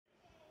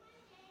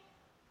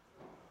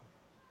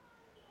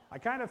I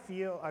kind of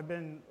feel, I've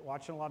been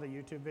watching a lot of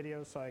YouTube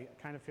videos, so I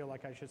kind of feel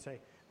like I should say,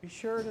 be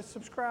sure to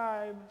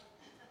subscribe,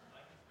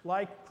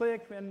 like,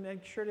 click, and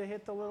make sure to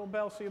hit the little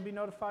bell so you'll be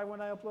notified when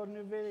I upload a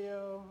new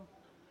video.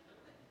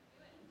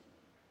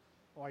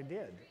 Oh, I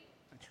did.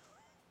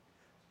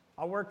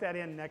 I'll work that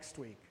in next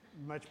week.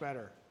 Much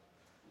better.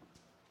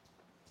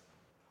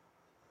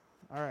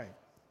 All right.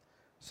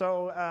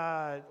 So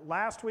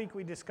last week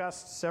we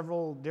discussed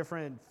several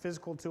different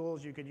physical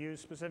tools you could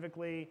use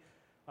specifically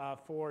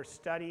for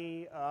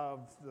study of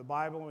the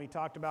Bible. And we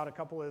talked about a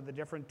couple of the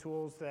different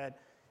tools that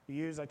you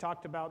use. I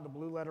talked about the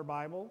Blue Letter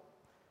Bible.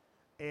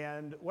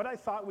 And what I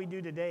thought we'd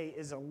do today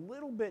is a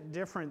little bit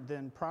different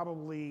than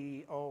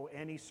probably,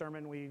 any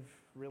sermon we've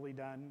really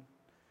done.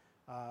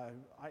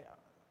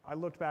 I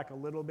looked back a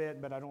little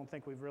bit, but I don't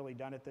think we've really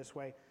done it this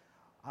way.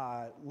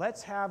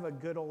 Let's have a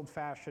good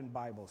old-fashioned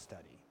Bible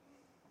study.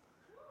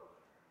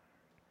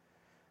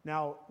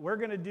 Now, we're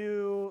going to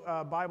do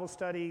a Bible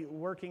study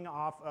working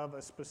off of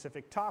a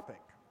specific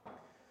topic.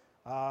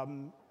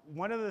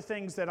 One of the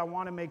things that I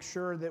want to make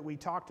sure that we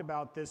talked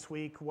about this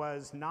week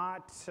was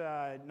not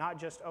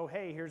just,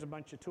 hey, here's a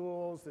bunch of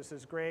tools, this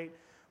is great,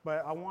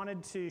 but I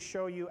wanted to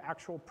show you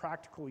actual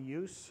practical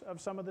use of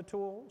some of the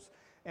tools.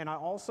 And I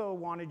also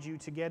wanted you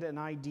to get an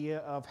idea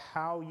of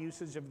how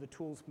usage of the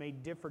tools may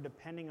differ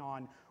depending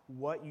on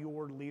what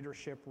your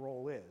leadership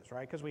role is,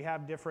 right? Because we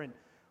have different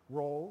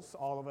roles,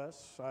 all of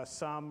us.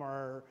 Some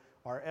are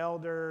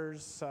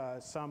elders,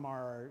 some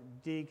are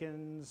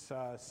deacons,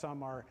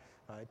 some are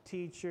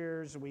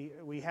teachers.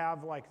 We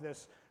have like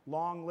this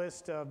long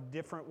list of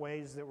different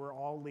ways that we're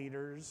all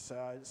leaders.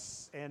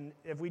 And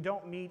if we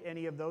don't meet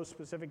any of those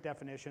specific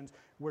definitions,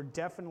 we're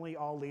definitely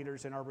all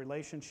leaders in our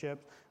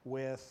relationship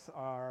with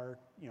our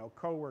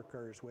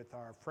coworkers, with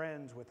our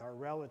friends, with our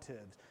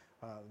relatives,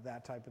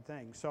 that type of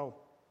thing. So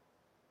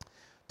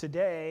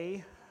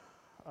today,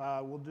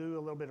 we'll do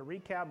a little bit of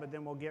recap, but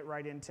then we'll get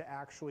right into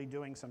actually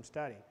doing some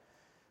study.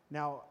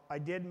 Now, I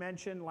did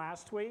mention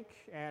last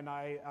week, and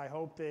I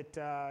hope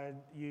that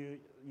you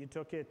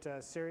took it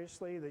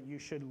seriously, that you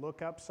should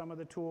look up some of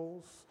the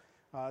tools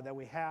that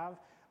we have.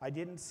 I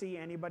didn't see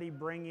anybody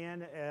bring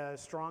in a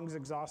Strong's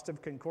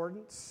Exhaustive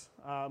Concordance,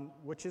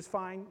 which is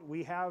fine.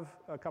 We have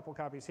a couple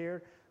copies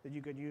here that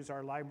you could use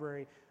our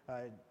library.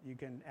 You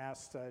can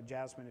ask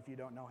Jasmine if you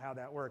don't know how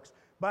that works.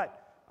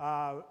 But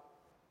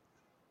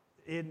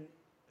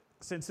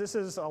since this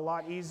is a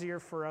lot easier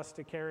for us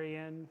to carry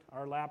in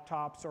our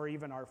laptops or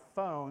even our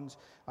phones,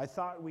 I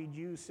thought we'd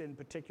use in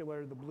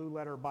particular the Blue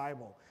Letter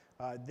Bible.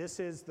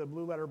 This is the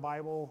Blue Letter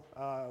Bible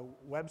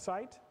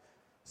website.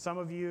 Some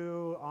of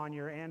you on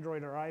your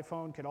Android or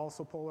iPhone could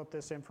also pull up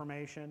this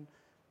information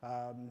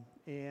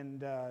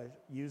and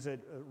use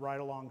it right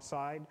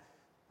alongside.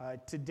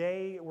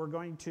 Today we're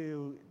going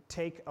to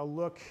take a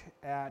look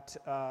at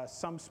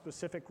some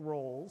specific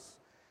roles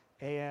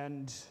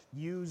and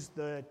use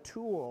the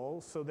tool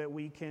so that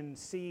we can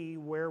see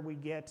where we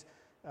get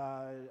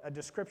a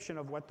description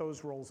of what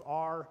those roles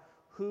are,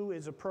 who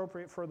is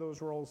appropriate for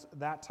those roles,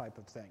 that type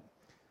of thing.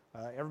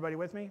 Everybody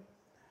with me?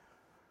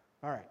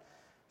 All right.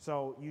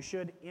 So you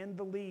should, in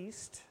the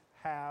least,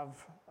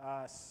 have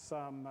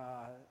some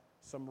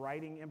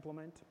writing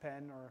implement, a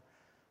pen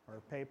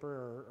or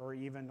paper or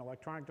even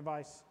electronic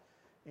device.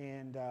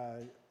 And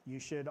you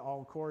should,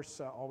 of course,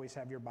 always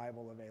have your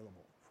Bible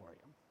available for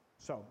you.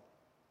 So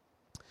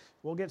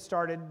we'll get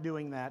started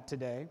doing that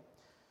today.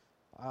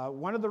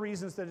 One of the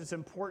reasons that it's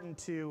important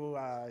to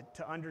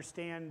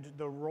understand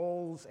the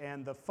roles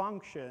and the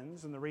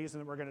functions, and the reason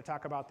that we're going to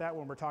talk about that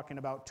when we're talking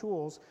about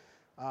tools,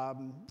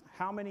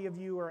 how many of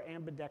you are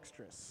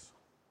ambidextrous?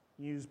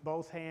 Use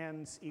both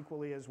hands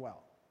equally as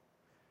well?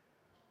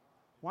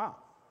 Wow.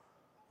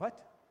 What?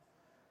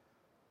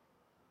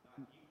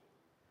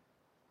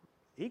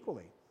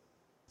 Equally.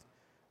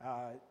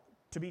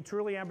 To be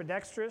truly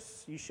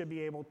ambidextrous, you should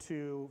be able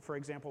to, for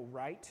example,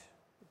 write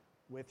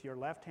with your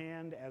left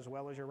hand as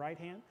well as your right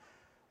hand.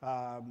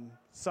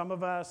 Some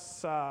of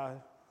us,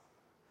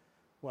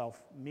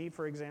 me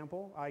for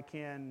example, I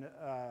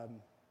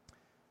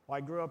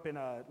grew up in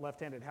a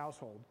left-handed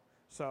household.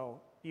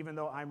 So even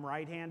though I'm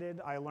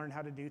right-handed, I learned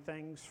how to do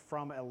things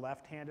from a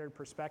left-handed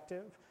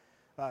perspective.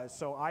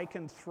 So I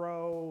can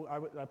throw,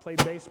 I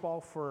played baseball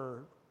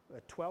for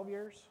 12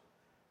 years,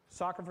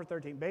 soccer for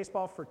 13,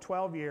 baseball for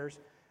 12 years.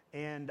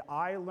 And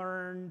I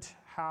learned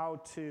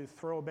how to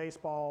throw a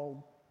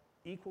baseball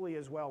equally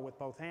as well with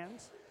both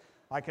hands.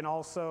 I can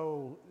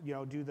also,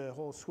 do the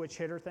whole switch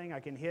hitter thing. I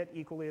can hit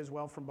equally as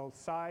well from both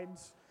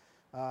sides.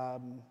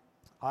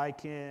 I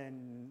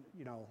can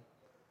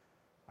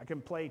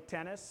play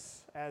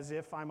tennis as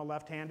if I'm a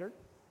left-hander.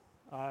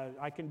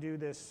 I can do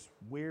this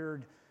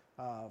weird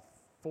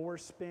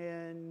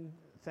four-spin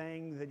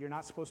thing that you're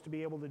not supposed to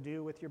be able to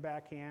do with your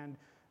backhand.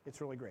 It's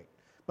really great.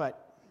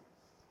 But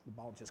the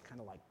ball just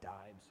kind of like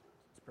dives.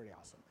 It's pretty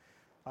awesome.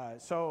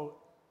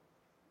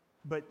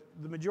 But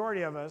the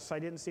majority of us, I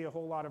didn't see a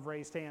whole lot of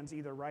raised hands,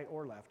 either right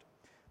or left,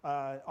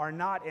 are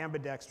not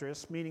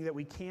ambidextrous, meaning that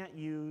we can't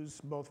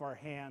use both of our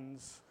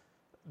hands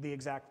the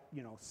exact,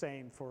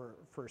 same for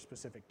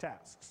specific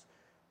tasks.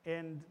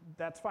 And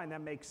that's fine,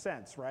 that makes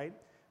sense, right?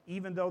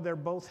 Even though they're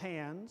both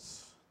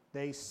hands,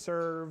 they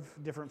serve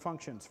different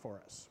functions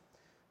for us.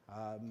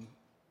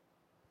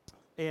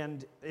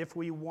 And if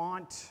we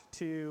want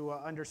to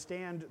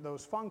understand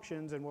those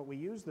functions and what we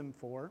use them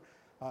for,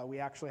 we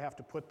actually have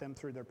to put them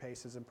through their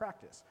paces in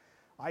practice.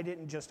 I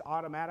didn't just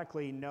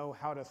automatically know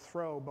how to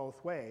throw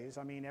both ways.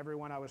 I mean,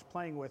 everyone I was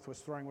playing with was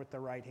throwing with the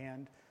right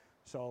hand,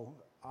 so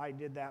I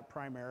did that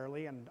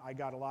primarily, and I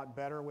got a lot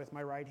better with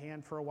my right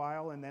hand for a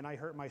while, and then I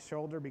hurt my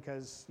shoulder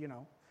because,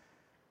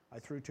 I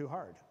threw too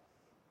hard.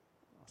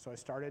 So I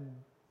started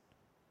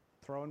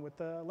throwing with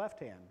the left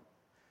hand.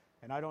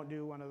 And I don't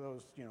do one of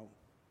those,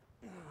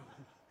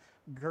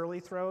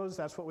 girly throws.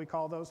 That's what we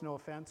call those. No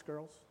offense,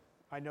 girls.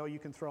 I know you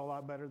can throw a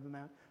lot better than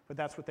that, but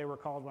that's what they were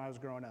called when I was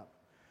growing up.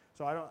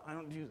 So I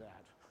don't do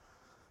that.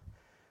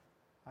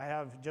 I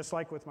have, just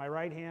like with my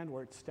right hand,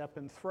 where it's step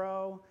and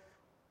throw,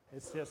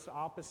 it's just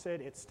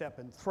opposite. It's step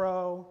and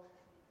throw.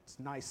 It's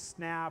nice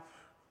snap,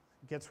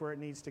 gets where it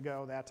needs to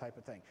go, that type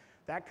of thing.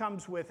 That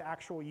comes with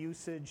actual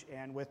usage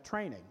and with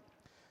training.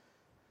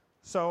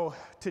 So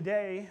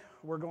today,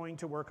 we're going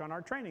to work on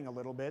our training a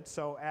little bit.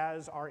 So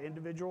as our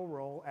individual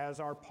role,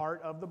 as our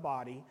part of the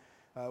body,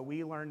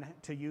 we learn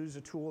to use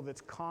a tool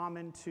that's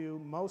common to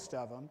most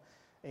of them,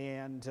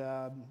 and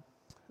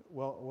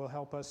will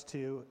help us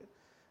to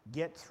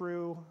get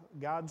through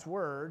God's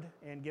Word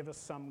and give us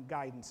some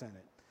guidance in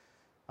it.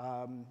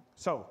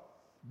 So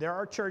there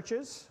are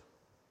churches,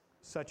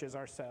 such as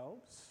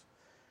ourselves,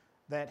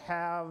 that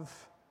have,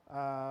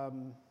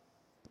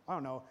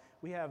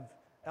 we have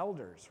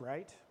elders,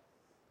 right?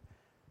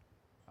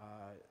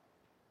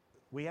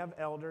 We have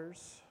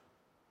elders.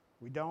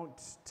 We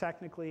don't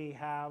technically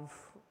have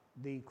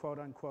the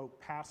quote-unquote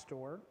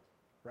pastor,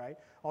 right?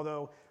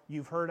 Although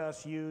you've heard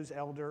us use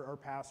elder or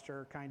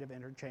pastor kind of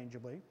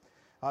interchangeably.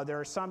 There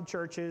are some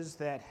churches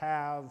that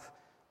have,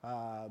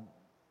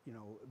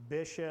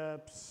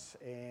 bishops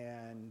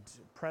and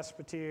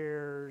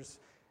presbyters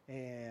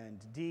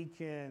and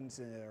deacons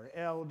and there are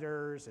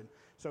elders. And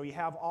so you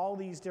have all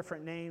these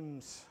different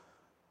names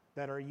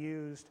that are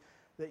used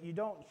that you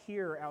don't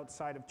hear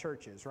outside of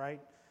churches,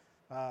 right?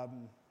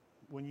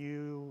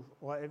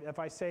 If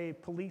I say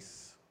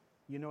police,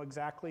 you know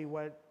exactly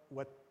what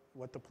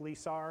the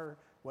police are,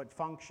 what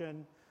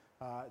function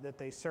that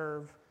they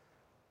serve.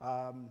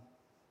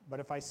 But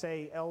if I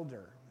say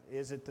elder,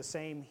 is it the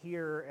same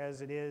here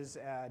as it is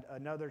at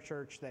another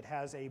church that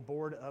has a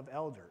board of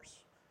elders?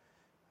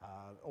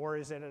 Or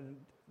is it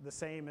the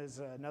same as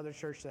another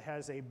church that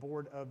has a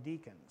board of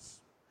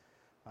deacons?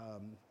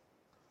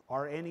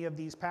 Are any of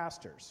these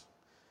pastors?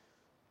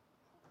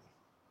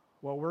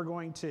 Well, we're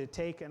going to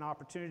take an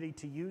opportunity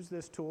to use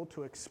this tool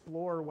to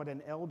explore what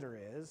an elder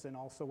is and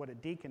also what a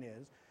deacon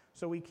is,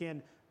 so we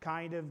can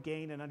kind of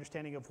gain an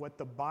understanding of what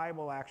the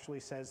Bible actually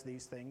says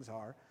these things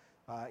are,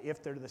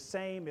 if they're the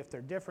same, if they're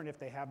different, if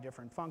they have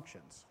different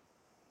functions.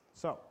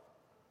 So,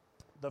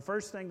 the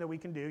first thing that we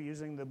can do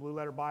using the Blue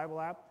Letter Bible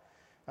app,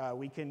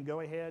 we can go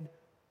ahead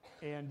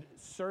and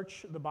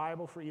search the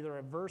Bible for either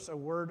a verse, a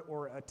word,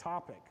 or a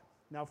topic.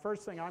 Now,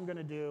 first thing I'm going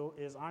to do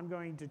is I'm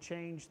going to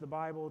change the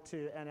Bible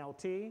to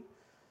NLT,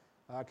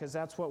 because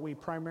that's what we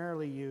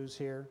primarily use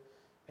here,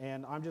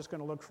 and I'm just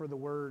going to look for the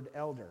word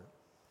elder.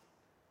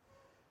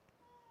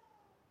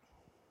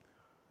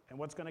 And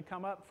what's going to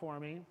come up for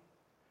me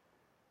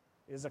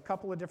is a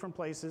couple of different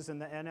places in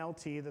the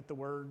NLT that the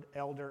word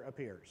elder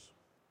appears.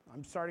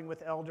 I'm starting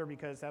with elder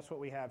because that's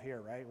what we have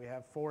here, right? We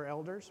have 4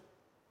 elders.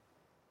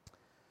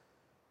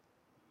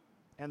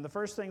 And the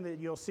first thing that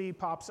you'll see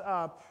pops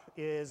up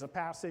is a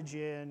passage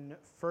in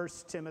 1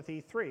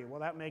 Timothy 3. Well,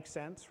 that makes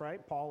sense,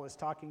 right? Paul is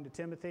talking to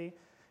Timothy,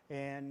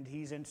 and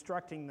he's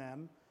instructing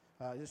him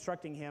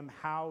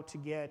how to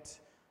get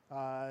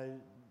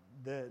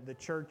the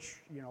church,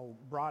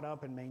 brought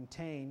up and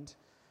maintained.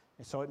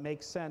 And so it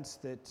makes sense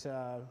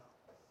that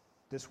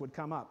this would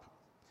come up.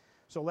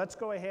 So let's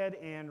go ahead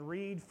and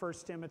read 1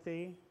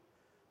 Timothy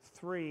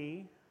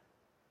 3.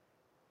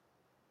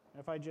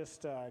 If I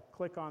just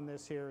click on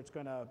this here, it's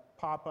going to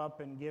pop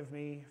up and give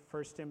me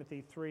 1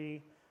 Timothy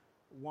 3,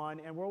 1,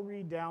 and we'll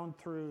read down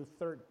through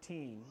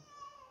 13.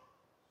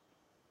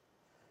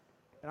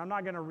 And I'm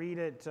not going to read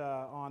it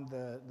on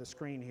the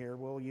screen here.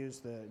 We'll use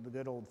the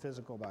good old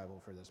physical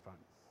Bible for this part.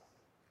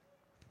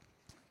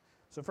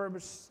 So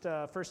first,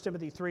 1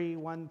 Timothy 3,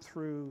 1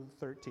 through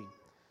 13.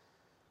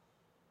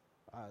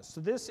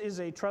 So this is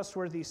a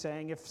trustworthy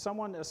saying. If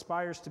someone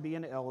aspires to be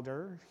an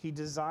elder, he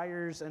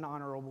desires an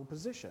honorable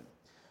position.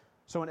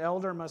 So an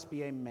elder must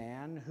be a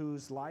man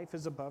whose life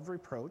is above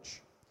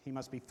reproach. He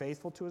must be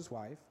faithful to his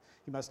wife.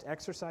 He must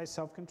exercise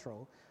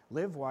self-control,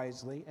 live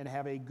wisely, and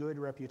have a good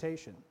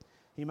reputation.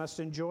 He must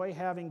enjoy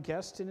having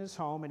guests in his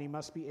home, and he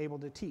must be able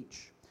to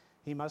teach.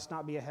 He must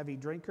not be a heavy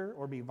drinker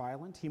or be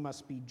violent. He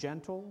must be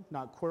gentle,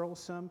 not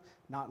quarrelsome,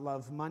 not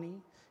love money.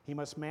 He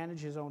must manage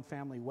his own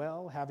family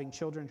well, having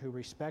children who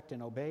respect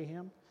and obey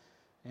him.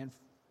 And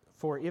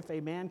for if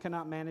a man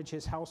cannot manage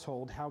his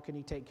household, how can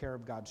he take care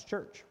of God's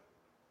church?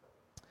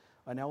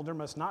 An elder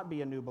must not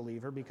be a new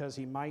believer because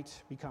he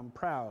might become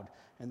proud,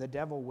 and the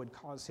devil would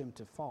cause him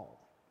to fall.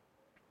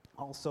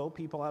 Also,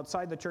 people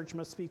outside the church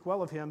must speak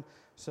well of him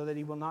so that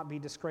he will not be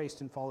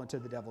disgraced and fall into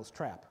the devil's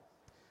trap.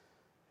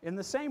 In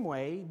the same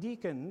way,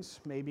 deacons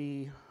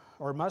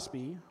must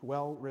be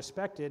well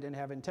respected and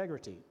have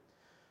integrity.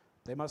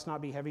 They must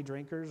not be heavy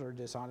drinkers or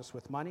dishonest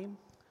with money.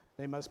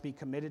 They must be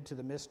committed to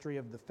the mystery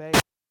of the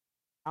faith,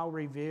 now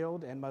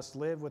revealed, and must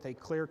live with a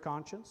clear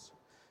conscience.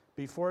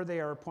 Before they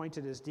are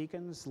appointed as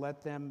deacons,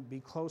 let them be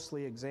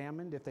closely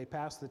examined. If they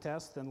pass the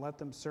test, then let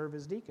them serve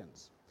as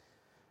deacons.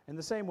 In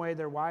the same way,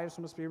 their wives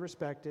must be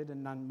respected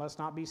and must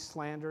not be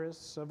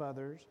slanderous of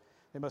others.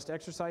 They must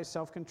exercise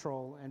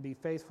self-control and be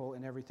faithful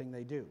in everything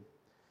they do.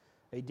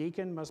 A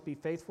deacon must be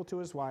faithful to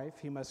his wife.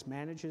 He must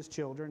manage his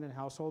children and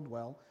household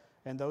well,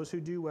 and those who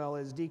do well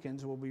as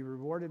deacons will be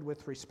rewarded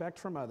with respect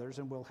from others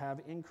and will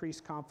have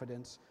increased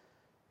confidence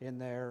in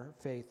their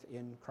faith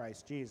in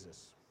Christ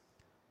Jesus.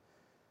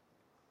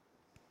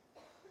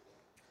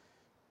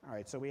 All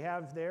right, so we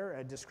have there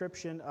a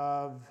description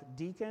of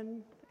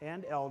deacon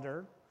and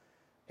elder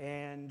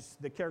and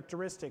the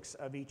characteristics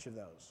of each of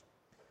those.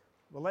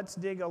 Well, let's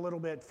dig a little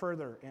bit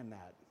further in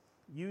that.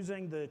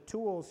 Using the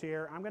tools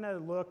here, I'm going to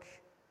look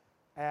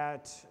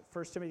at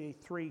 1 Timothy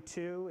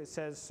 3:2. It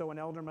says, "So an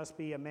elder must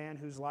be a man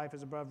whose life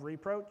is above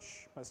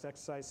reproach, must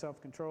exercise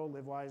self-control,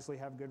 live wisely,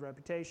 have good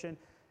reputation,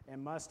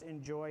 and must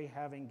enjoy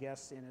having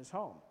guests in his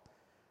home."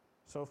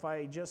 So if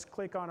I just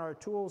click on our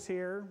tools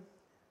here,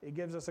 it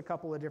gives us a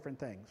couple of different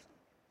things.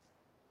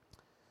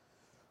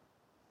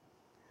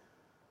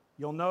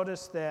 You'll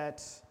notice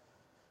that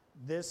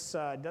this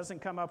doesn't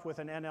come up with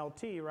an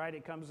NLT, right?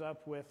 It comes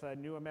up with a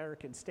New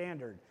American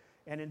Standard.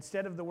 And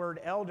instead of the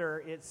word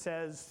elder, it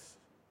says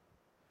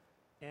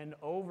an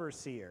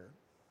overseer.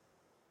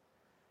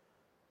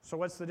 So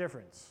what's the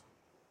difference?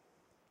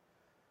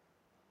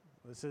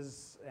 This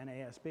is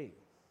NASB.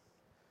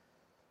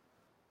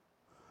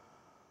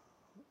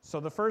 So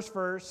the first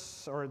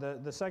verse, or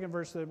the second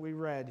verse that we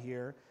read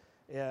here,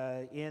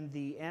 in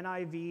the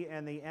NIV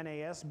and the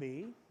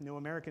NASB, New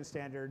American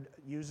Standard,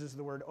 uses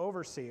the word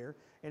overseer,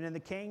 and in the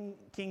King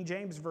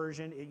James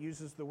Version, it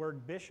uses the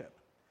word bishop.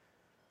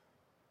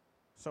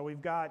 So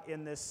we've got,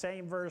 in this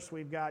same verse,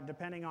 we've got,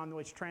 depending on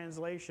which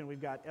translation,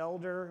 we've got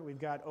elder, we've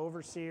got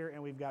overseer,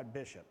 and we've got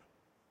bishop.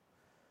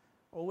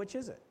 Well, which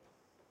is it?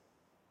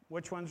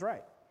 Which one's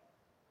right?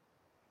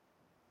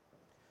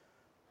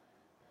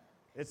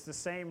 It's the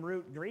same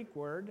root Greek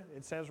word.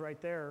 It says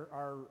right there,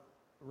 our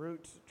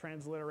root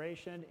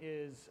transliteration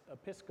is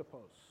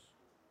episkopos.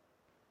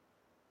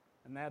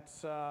 And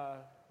that's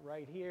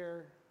right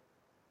here,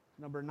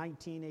 number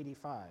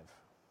 1985.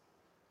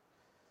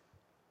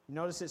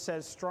 Notice it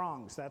says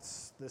Strong's.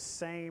 That's the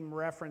same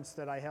reference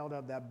that I held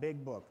up, that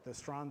big book, the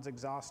Strong's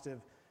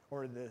Exhaustive,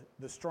 or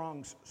the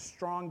Strong's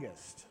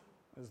Strongest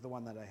is the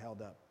one that I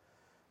held up.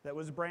 That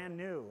was brand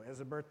new as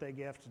a birthday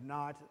gift,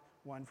 not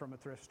one from a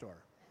thrift store.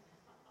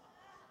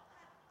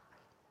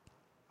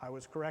 I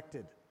was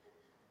corrected.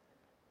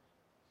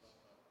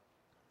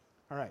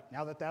 All right,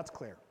 now that that's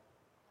clear.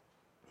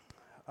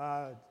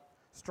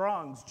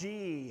 Strong's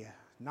G,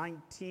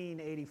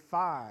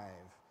 1985.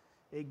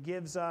 It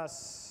gives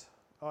us,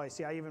 oh, I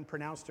see, I even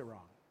pronounced it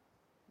wrong,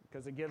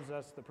 because it gives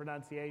us the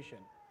pronunciation.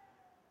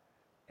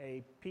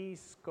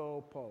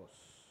 Episkopos.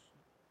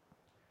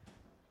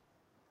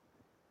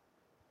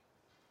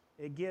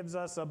 It gives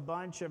us a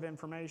bunch of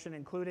information,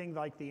 including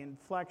like the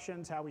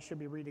inflections, how we should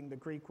be reading the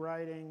Greek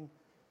writing.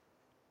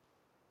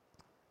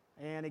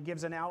 And it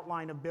gives an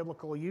outline of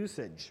biblical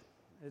usage.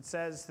 It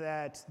says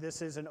that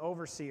this is an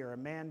overseer, a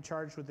man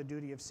charged with the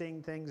duty of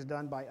seeing things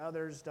done by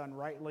others, done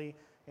rightly,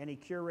 any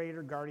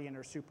curator, guardian,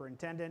 or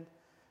superintendent,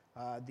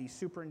 the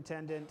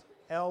superintendent,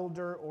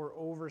 elder, or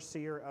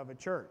overseer of a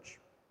church.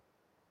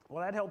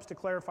 Well, that helps to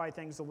clarify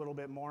things a little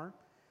bit more.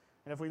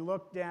 And if we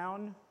look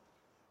down,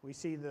 we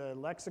see the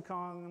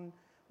lexicon.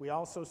 We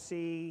also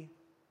see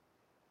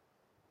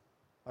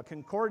a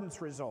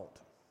concordance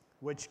result,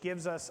 which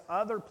gives us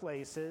other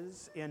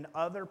places in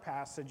other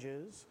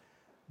passages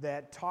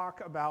that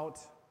talk about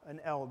an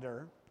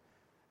elder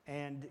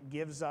and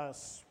gives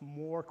us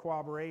more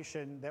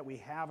corroboration that we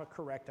have a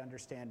correct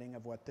understanding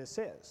of what this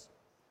is.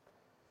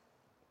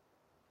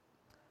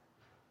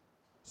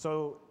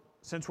 So,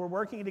 since we're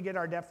working to get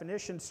our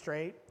definition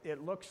straight,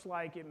 it looks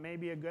like it may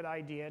be a good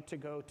idea to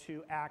go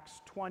to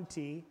Acts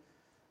 20,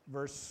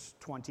 verse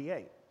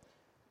 28.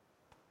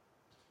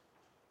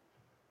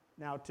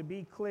 Now, to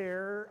be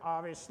clear,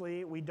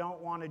 obviously, we don't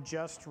want to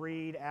just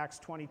read Acts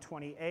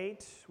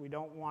 20:28. We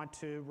don't want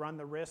to run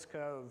the risk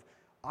of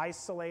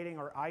isolating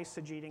or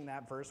eisegeting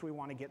that verse. We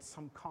want to get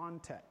some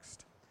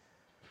context.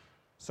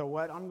 So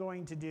what I'm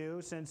going to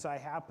do, since I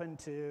happen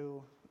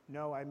to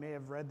know I may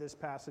have read this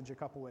passage a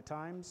couple of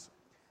times,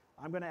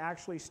 I'm going to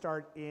actually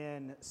start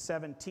in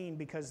 17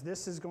 because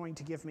this is going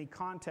to give me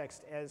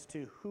context as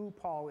to who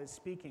Paul is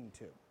speaking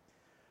to.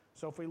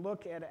 So if we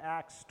look at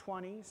Acts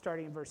 20,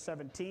 starting in verse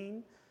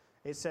 17,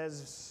 it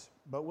says,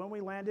 "But when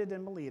we landed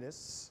in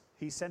Miletus,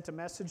 he sent a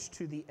message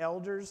to the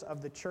elders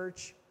of the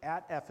church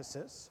at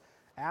Ephesus,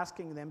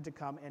 asking them to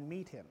come and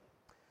meet him.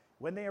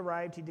 When they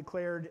arrived, he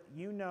declared,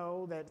 "You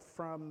know that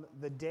from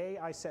the day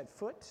I set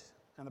foot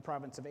in the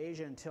province of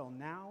Asia until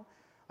now,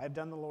 I have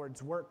done the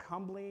Lord's work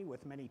humbly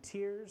with many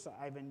tears.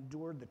 I've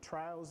endured the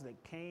trials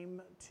that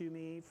came to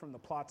me from the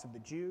plots of the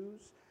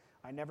Jews.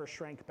 I never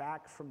shrank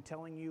back from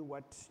telling you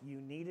what you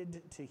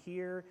needed to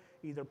hear,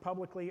 either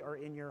publicly or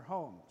in your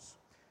homes.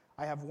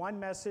 I have one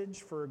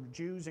message for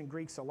Jews and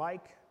Greeks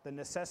alike, the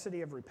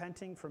necessity of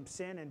repenting from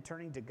sin and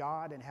turning to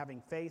God and having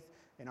faith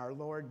in our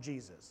Lord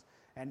Jesus.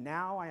 And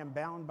now I am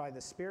bound by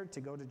the Spirit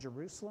to go to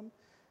Jerusalem,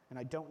 and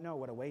I don't know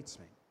what awaits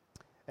me,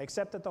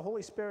 except that the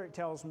Holy Spirit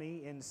tells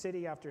me in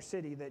city after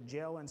city that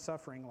jail and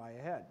suffering lie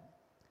ahead.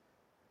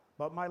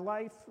 But my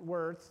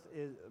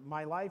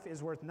life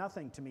is worth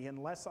nothing to me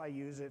unless I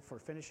use it for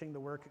finishing the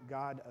work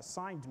God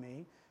assigned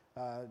me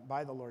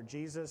by the Lord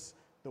Jesus,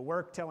 the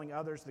work telling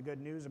others the good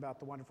news about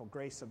the wonderful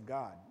grace of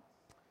God.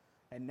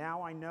 And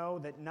now I know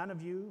that none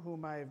of you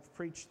whom I have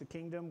preached the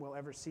kingdom will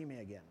ever see me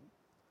again.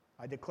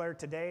 I declare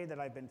today that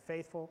I've been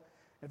faithful.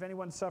 If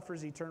anyone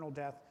suffers eternal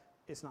death,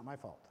 it's not my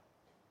fault.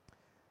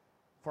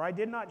 For I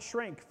did not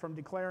shrink from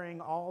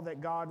declaring all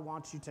that God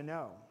wants you to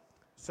know.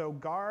 So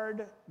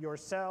guard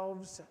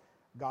yourselves,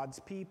 God's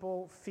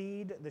people,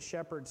 feed the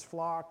shepherd's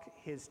flock,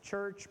 his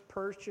church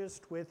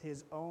purchased with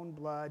his own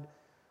blood,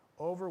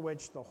 over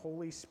which the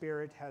Holy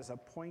Spirit has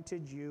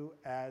appointed you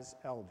as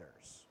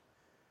elders."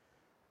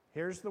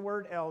 Here's the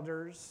word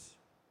elders,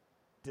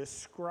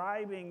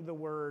 describing the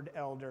word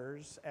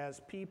elders as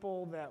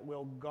people that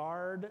will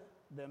guard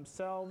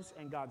themselves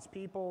and God's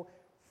people,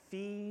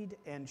 feed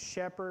and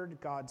shepherd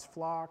God's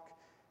flock,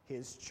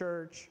 his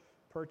church,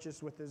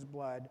 purchased with his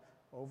blood,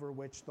 over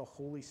which the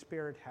Holy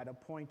Spirit had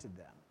appointed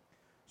them.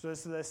 So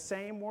this is the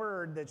same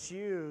word that's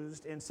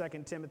used in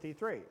 2 Timothy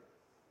 3.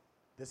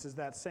 This is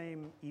that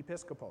same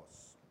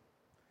episkopos.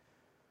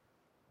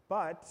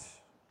 But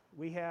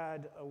we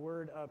had a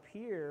word up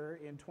here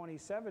in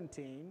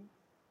 2017.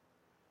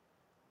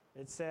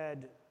 It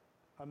said,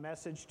 a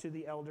message to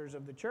the elders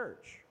of the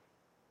church.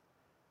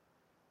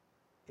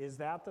 Is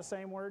that the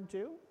same word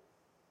too?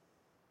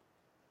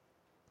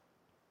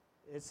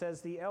 It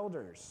says the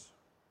elders,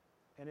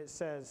 and it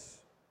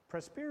says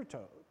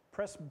presbyteros.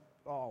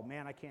 Oh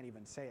man, I can't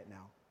even say it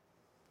now.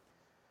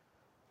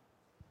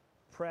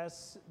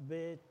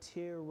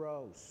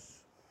 Presbyteros.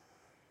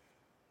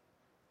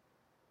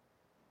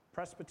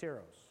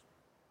 Presbyteros.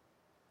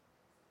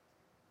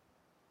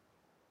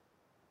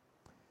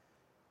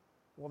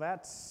 Well,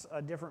 that's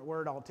a different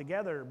word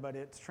altogether, but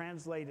it's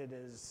translated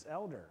as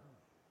elder.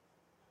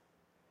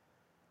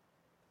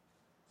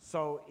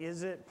 So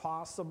is it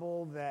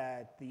possible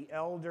that the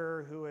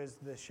elder who is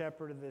the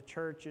shepherd of the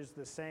church is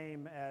the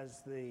same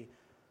as the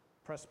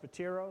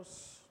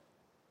presbyteros?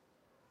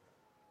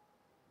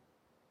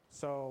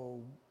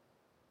 So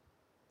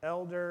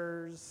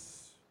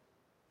elders,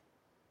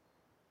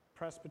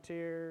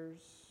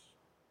 presbyters,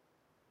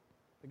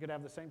 they could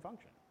have the same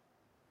function.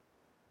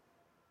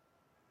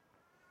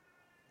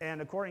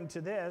 And according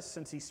to this,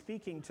 since he's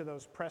speaking to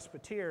those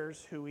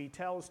presbyters who he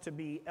tells to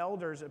be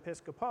elders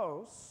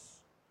episkopos,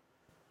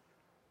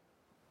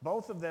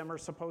 both of them are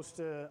supposed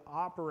to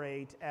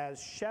operate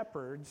as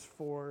shepherds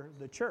for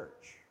the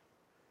church.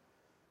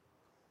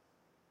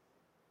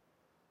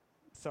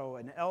 So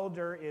an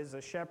elder is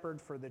a shepherd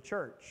for the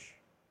church.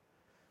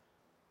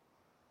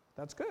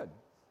 That's good.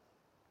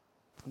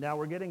 Now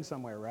we're getting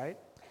somewhere, right?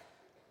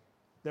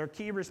 Their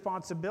key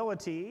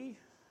responsibility,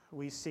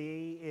 we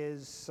see,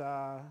 is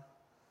to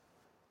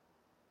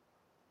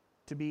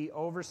be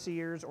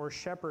overseers or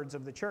shepherds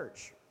of the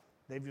church.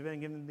 They've been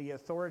given the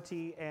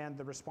authority and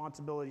the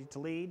responsibility to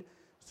lead,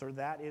 so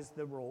that is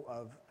the role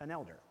of an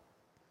elder.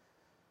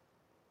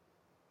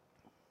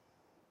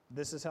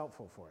 This is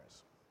helpful for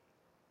us.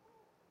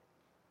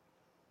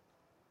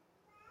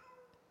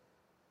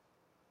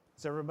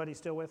 Is everybody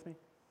still with me?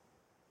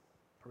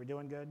 Are we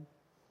doing good?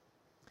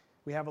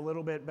 We have a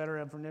little bit better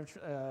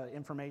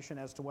information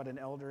as to what an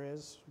elder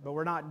is, but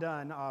we're not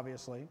done,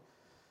 obviously.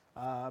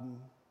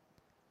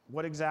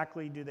 What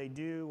exactly do they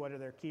do? What are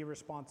their key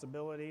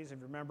responsibilities? If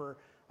you remember,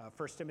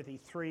 1 Timothy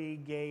 3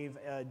 gave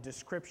a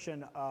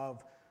description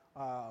of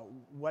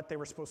what they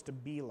were supposed to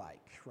be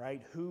like,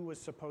 right? Who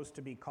was supposed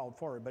to be called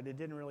forward, but it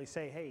didn't really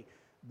say, hey,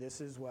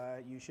 this is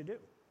what you should do.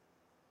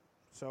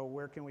 So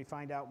where can we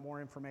find out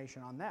more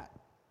information on that?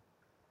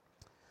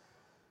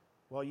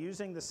 Well,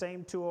 using the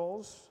same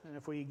tools, and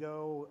if we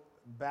go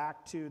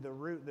back to the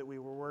root that we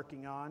were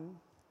working on,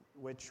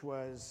 which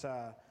was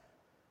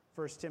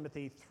 1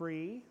 Timothy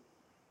 3,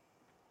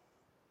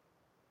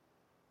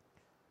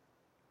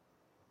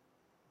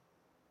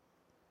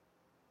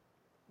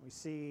 we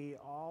see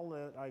all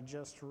that I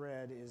just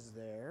read is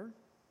there.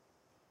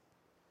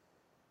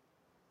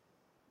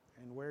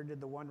 And where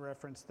did the one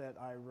reference that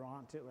I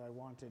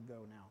wanted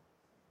go now?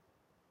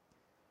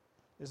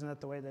 Isn't that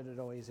the way that it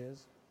always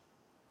is?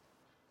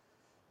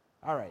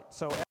 All right,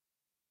 so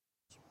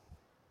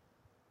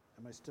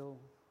am I still?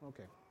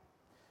 Okay.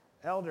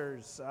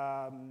 Elders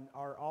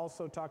are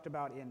also talked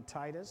about in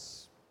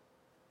Titus.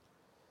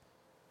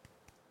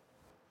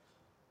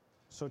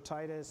 So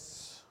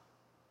Titus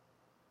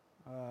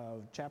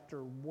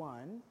chapter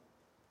 1.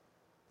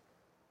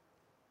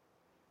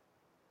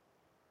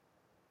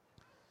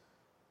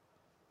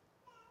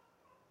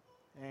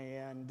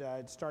 And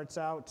it starts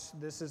out,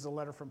 this is a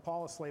letter from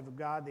Paul, a slave of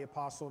God, the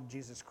apostle of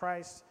Jesus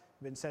Christ,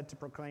 been sent to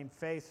proclaim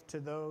faith to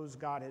those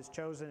God has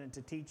chosen and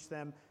to teach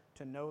them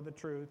to know the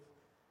truth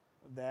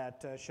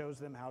that shows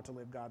them how to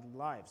live godly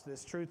lives.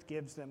 This truth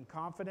gives them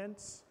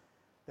confidence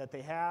that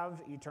they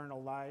have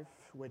eternal life,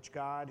 which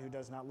God, who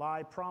does not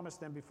lie, promised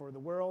them before the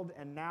world,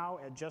 and now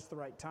at just the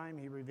right time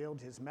he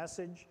revealed his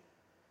message,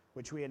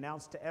 which we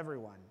announce to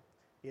everyone.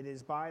 It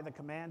is by the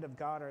command of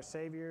God our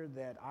Savior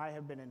that I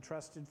have been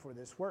entrusted for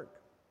this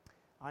work.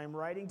 I am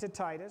writing to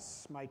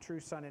Titus, my true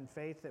son in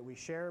faith, that we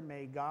share.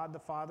 May God the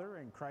Father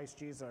and Christ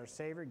Jesus our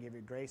Savior give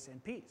you grace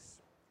and peace.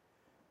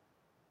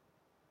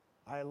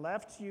 I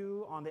left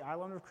you on the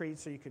island of Crete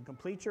so you could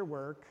complete your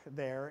work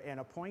there and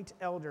appoint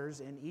elders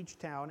in each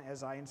town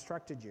as I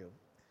instructed you.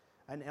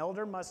 An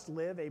elder must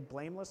live a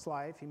blameless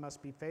life. He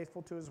must be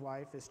faithful to his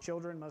wife. His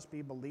children must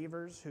be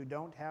believers who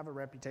don't have a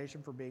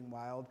reputation for being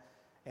wild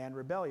and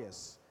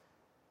rebellious.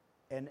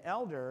 An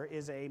elder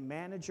is a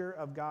manager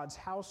of God's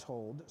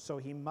household, so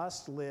he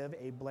must live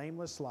a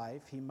blameless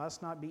life. He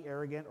must not be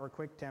arrogant or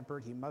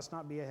quick-tempered. He must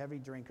not be a heavy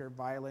drinker,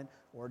 violent,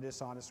 or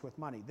dishonest with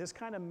money. This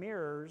kind of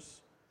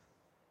mirrors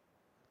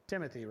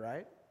Timothy,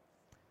 right?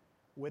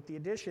 With the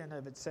addition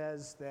of it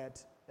says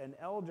that an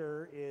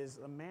elder is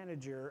a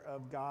manager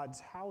of God's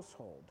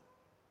household.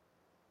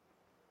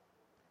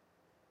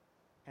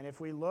 And if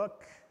we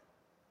look,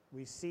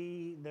 we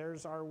see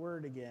there's our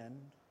word again,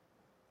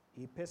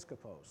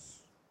 episkopos.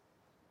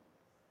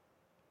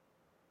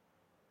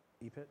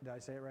 Did I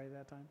say it right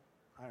that time?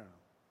 I don't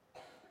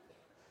know.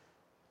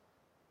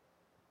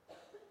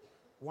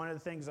 One of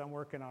the things I'm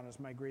working on is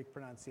my Greek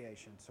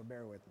pronunciation, so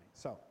bear with me.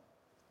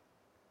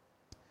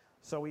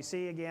 So we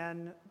see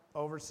again,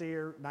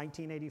 overseer,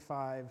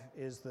 1985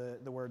 is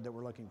the word that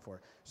we're looking for.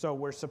 So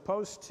we're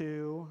supposed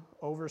to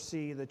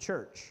oversee the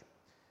church.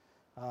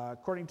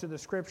 According to the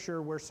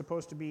scripture, we're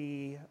supposed to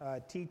be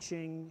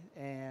teaching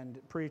and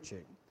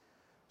preaching.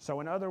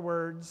 So in other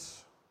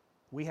words,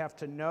 we have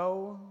to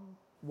know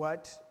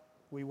what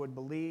we would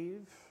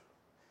believe.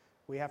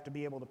 We have to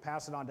be able to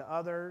pass it on to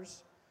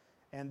others.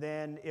 And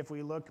then if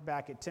we look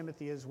back at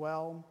Timothy as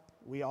well,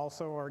 we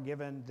also are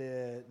given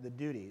the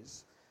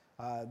duties.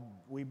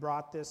 We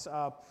brought this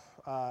up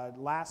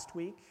last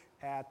week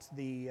at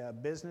the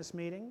business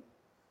meeting.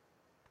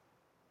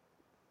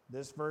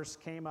 This verse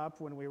came up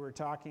when we were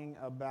talking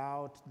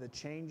about the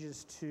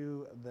changes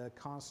to the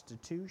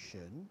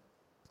Constitution.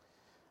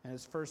 And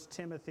it's 1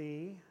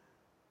 Timothy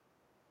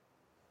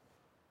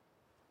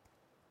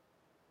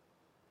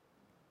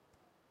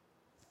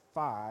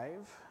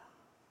 5.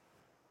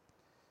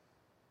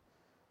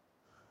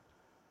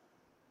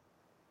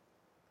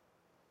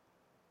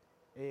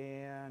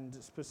 And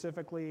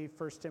specifically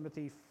 1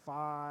 Timothy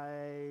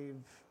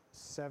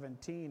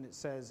 5:17, it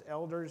says,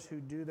 elders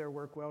who do their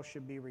work well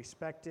should be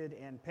respected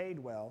and paid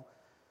well,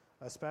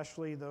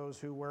 especially those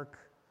who work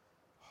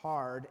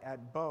hard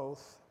at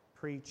both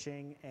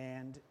preaching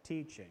and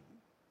teaching.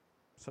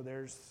 So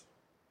there's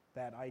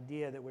that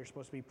idea that we're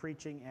supposed to be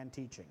preaching and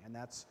teaching, and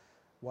that's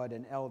what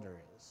an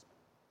elder is.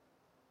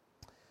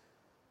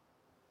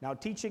 Now,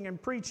 teaching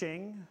and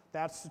preaching,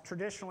 that's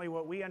traditionally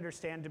what we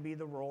understand to be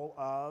the role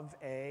of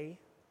a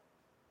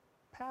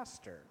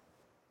pastor,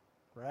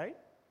 right?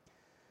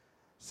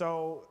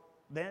 So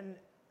then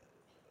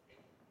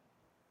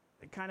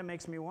it kind of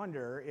makes me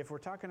wonder, if we're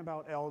talking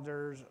about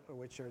elders,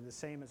 which are the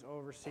same as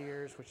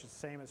overseers, which is the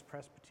same as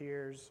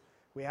presbyters,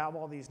 we have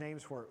all these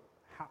names for it.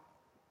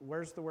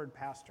 Where's the word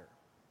pastor?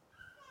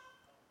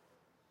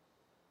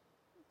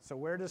 So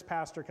where does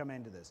pastor come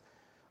into this?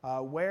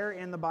 Where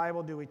in the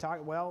Bible do we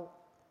talk? Well,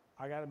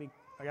 I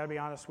gotta be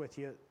honest with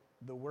you.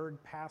 The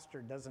word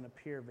pastor doesn't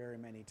appear very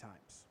many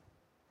times.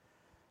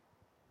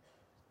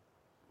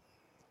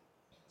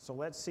 So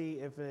let's see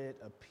if it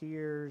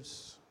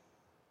appears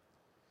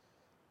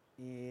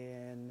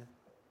in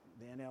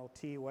the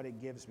NLT, what it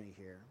gives me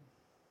here.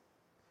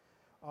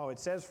 Oh, it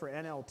says for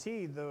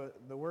NLT,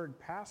 the word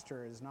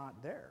pastor is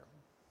not there.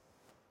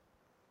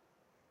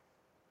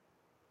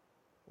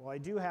 Well, I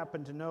do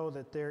happen to know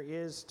that there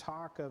is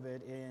talk of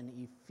it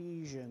in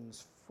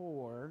Ephesians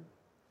 4,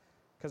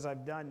 because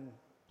I've done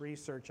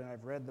research and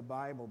I've read the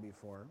Bible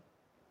before.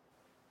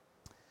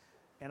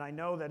 And I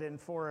know that in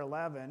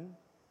 4:11,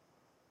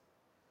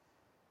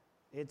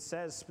 it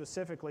says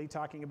specifically,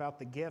 talking about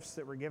the gifts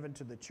that were given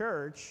to the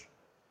church,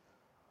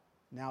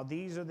 now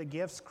these are the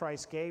gifts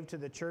Christ gave to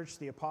the church,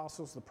 the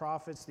apostles, the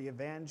prophets, the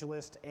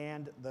evangelists,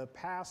 and the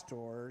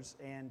pastors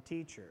and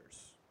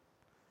teachers.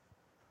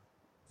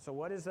 So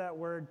what is that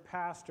word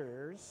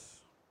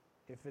pastors?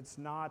 If it's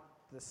not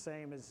the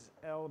same as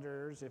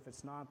elders, if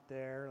it's not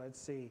there, let's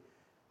see.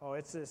 Oh,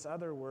 it's this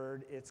other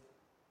word, it's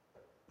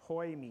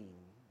poimen.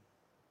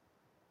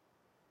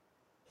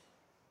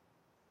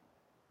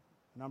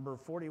 Number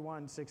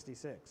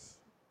 4166.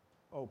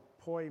 Oh,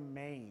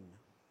 poimen.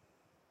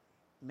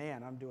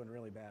 Man, I'm doing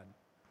really bad.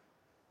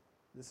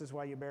 This is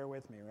why you bear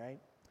with me, right?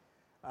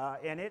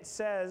 And it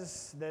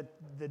says that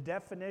the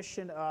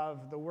definition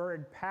of the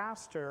word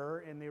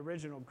pastor in the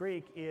original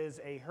Greek is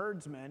a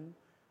herdsman,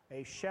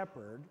 a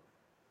shepherd.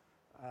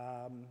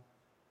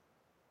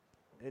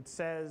 It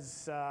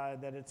says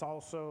that it's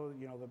also,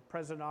 the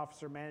president,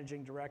 officer,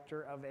 managing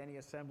director of any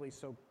assembly.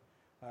 So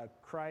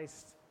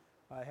Christ,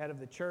 head of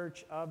the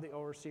church, of the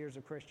overseers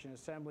of Christian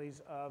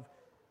assemblies, of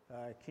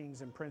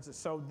kings and princes.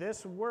 So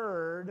this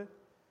word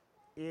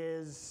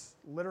is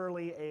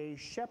literally a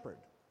shepherd.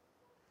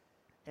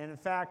 And in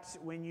fact,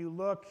 when you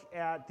look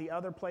at the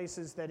other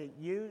places that it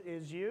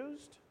is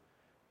used,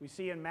 we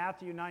see in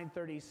Matthew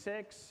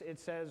 9:36, it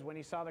says, when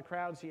he saw the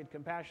crowds, he had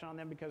compassion on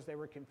them because they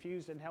were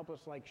confused and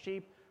helpless like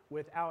sheep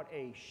without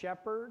a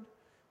shepherd.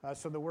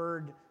 So the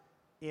word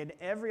in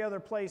every other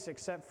place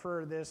except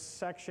for this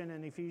section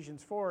in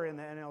Ephesians 4 in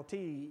the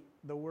NLT,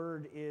 the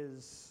word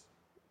is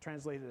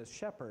translated as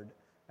shepherd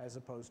as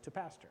opposed to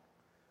pastor.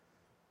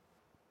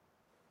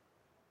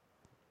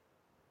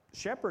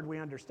 Shepherd we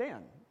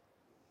understand,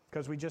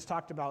 because we just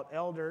talked about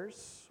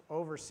elders,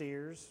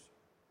 overseers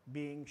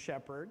being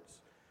shepherds.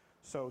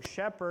 So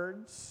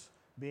shepherds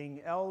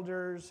being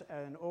elders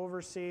and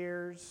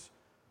overseers,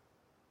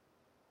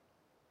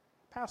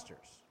 pastors.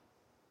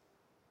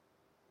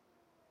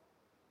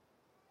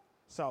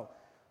 So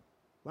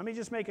let me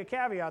just make a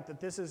caveat that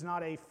this is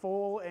not a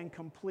full and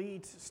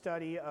complete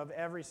study of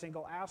every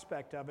single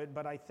aspect of it,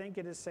 but I think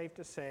it is safe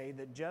to say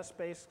that just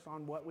based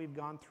on what we've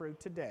gone through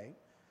today,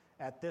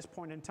 at this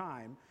point in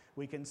time,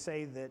 we can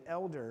say that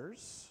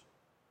elders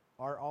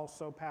are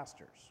also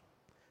pastors.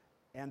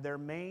 And their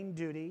main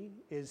duty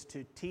is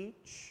to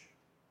teach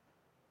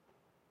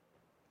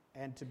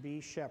and to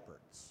be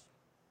shepherds.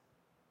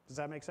 Does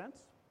that make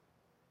sense?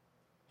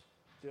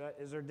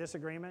 Is there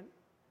disagreement?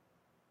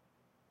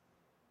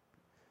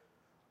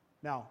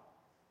 Now,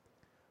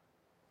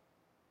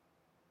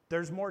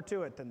 there's more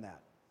to it than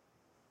that.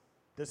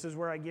 This is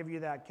where I give you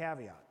that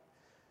caveat.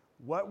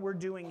 What we're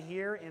doing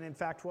here, and in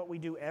fact what we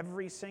do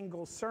every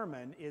single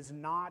sermon, is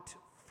not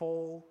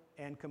full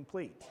and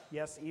complete.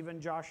 Yes, even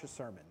Josh's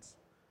sermons.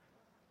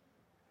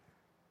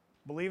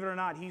 Believe it or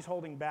not, he's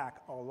holding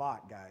back a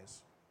lot,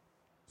 guys.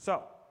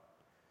 So,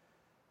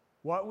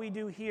 what we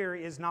do here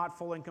is not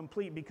full and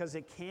complete because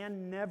it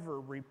can never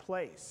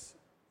replace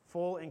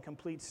full and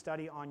complete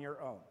study on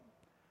your own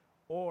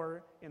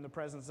or in the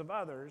presence of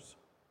others,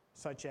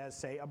 such as,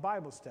 say, a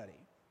Bible study.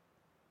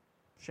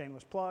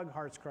 Shameless plug,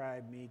 Heart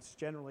Scribe meets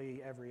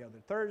generally every other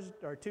Thursday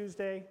or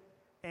Tuesday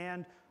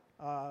and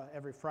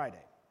every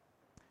Friday,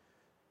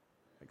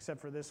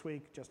 except for this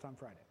week, just on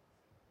Friday.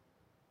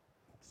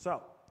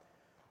 So,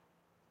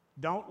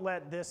 don't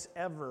let this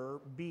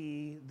ever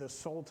be the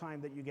sole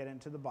time that you get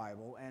into the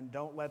Bible, and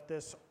don't let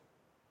this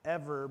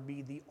ever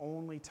be the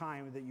only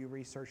time that you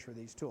research for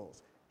these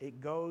tools.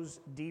 It goes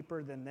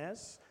deeper than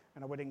this,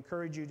 and I would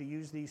encourage you to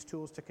use these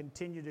tools to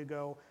continue to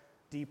go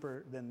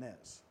deeper than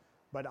this.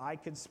 But I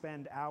could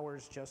spend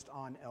hours just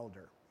on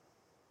elder.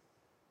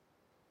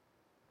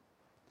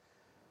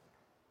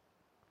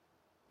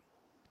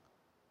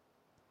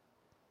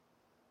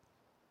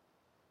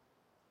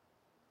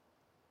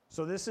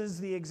 So this is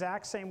the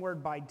exact same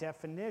word by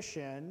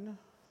definition,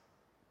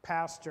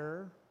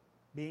 pastor,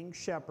 being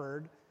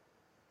shepherd,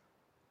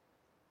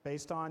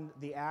 based on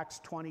the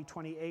Acts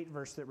 20:28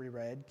 verse that we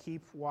read.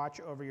 Keep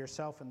watch over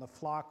yourself and the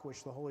flock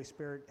which the Holy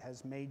Spirit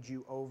has made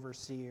you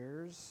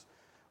overseers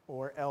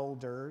or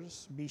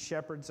elders. Be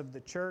shepherds of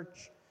the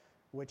church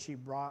which he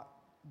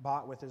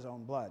bought with his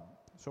own blood.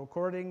 So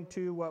according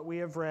to what we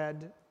have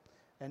read,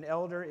 an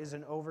elder is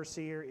an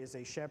overseer, is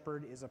a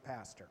shepherd, is a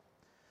pastor.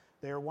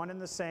 They are one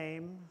and the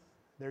same.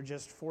 They're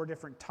just four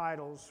different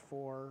titles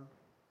for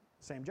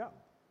the same job.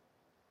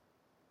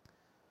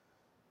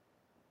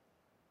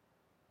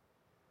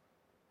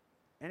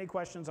 Any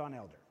questions on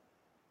elder?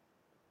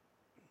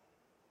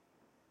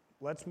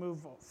 Let's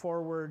move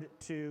forward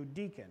to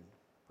deacon,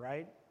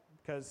 right?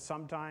 Because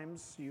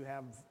sometimes you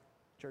have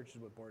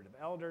churches with board of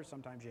elders,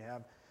 sometimes you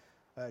have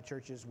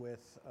churches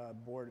with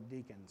board of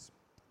deacons.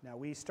 Now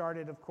we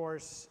started, of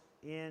course,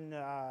 in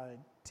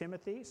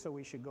Timothy, so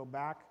we should go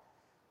back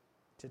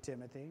to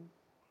Timothy.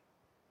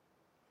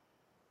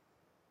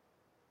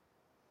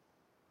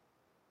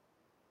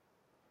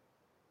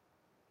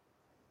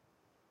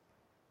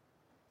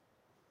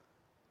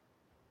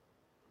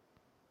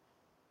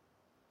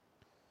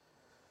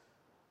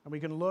 And we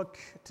can look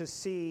to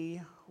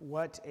see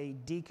what a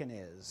deacon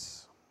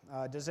is.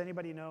 Does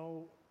anybody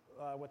know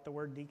what the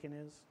word deacon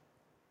is?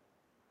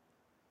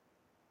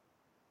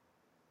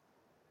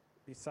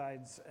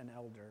 Besides an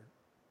elder.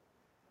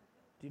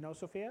 Do you know,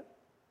 Sophia?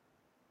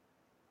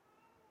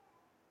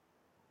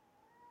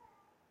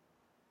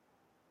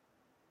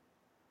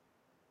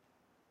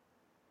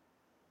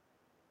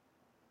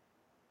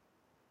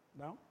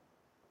 No?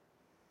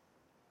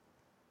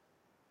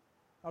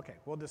 Okay,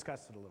 we'll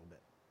discuss it a little bit.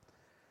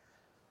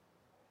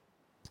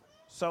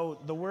 So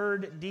the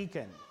word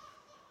deacon.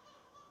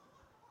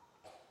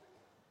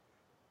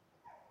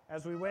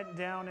 As we went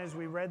down, as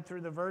we read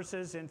through the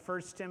verses in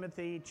 1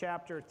 Timothy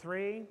chapter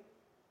 3,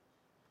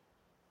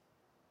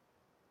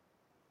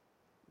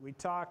 We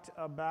talked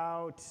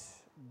about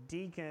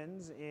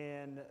deacons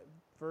in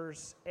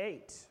verse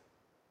 8.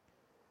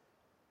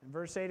 In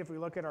verse 8, if we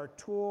look at our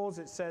tools,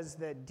 it says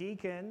that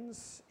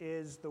deacons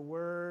is the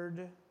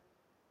word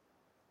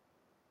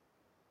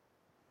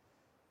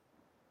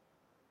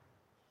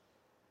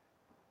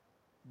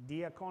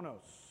diakonos.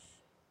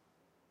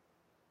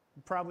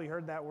 You've probably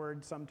heard that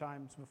word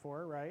sometimes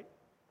before, right?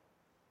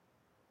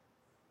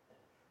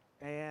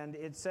 And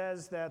it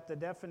says that the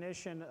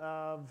definition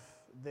of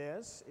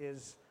this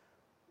is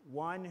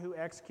one who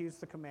executes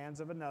the commands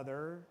of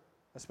another,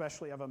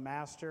 especially of a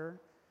master,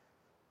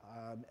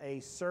 a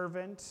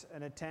servant,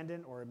 an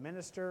attendant, or a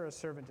minister, a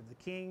servant of the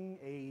king,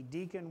 a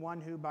deacon, one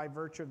who by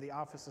virtue of the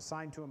office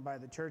assigned to him by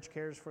the church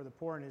cares for the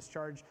poor and is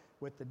charged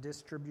with the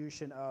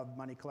distribution of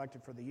money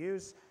collected for the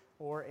use,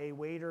 or a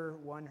waiter,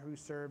 one who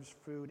serves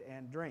food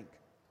and drink.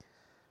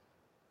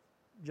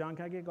 John,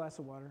 can I get a glass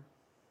of water?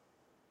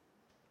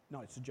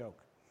 No, it's a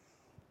joke.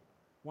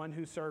 One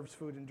who serves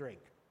food and drink.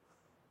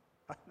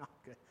 Not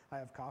good. I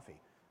have coffee.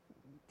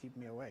 Keep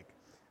me awake.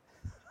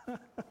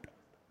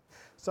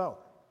 So,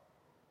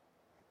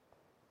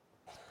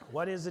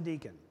 what is a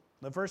deacon?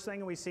 The first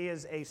thing we see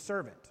is a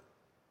servant.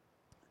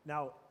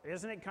 Now,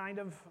 isn't it kind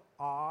of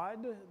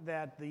odd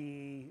that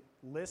the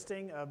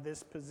listing of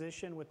this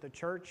position with the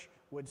church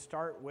would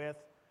start with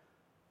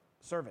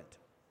servant?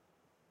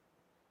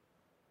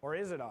 Or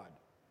is it odd?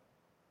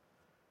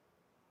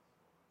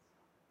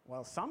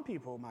 Well, some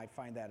people might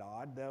find that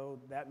odd, though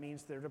that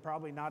means they're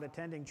probably not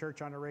attending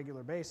church on a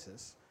regular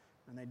basis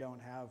and they don't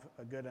have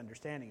a good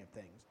understanding of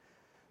things.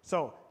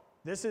 So,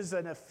 this is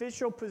an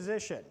official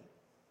position.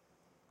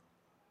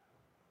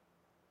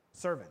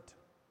 Servant.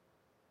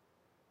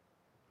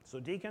 So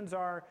deacons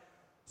are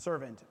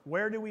servant.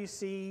 Where do we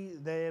see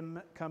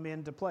them come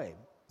into play?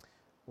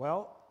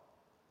 Well,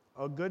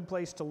 a good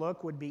place to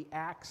look would be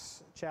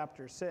Acts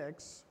chapter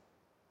 6.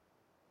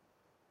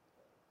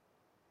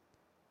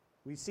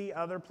 We see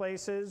other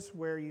places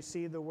where you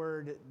see the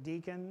word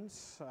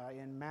deacons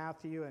in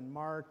Matthew and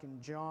Mark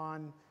and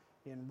John,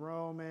 in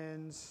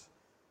Romans,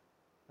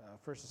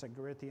 1st and 2nd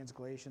Corinthians,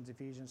 Galatians,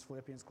 Ephesians,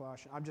 Philippians,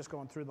 Colossians. I'm just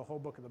going through the whole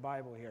book of the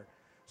Bible here.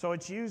 So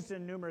it's used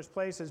in numerous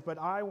places, but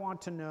I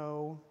want to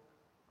know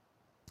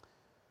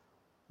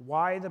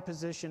why the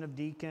position of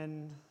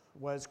deacon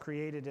was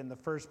created in the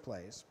first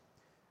place.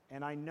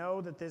 And I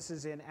know that this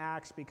is in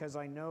Acts because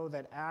I know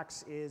that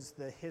Acts is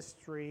the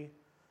history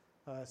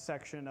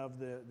section of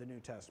the New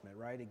Testament,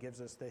 right? It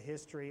gives us the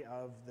history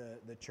of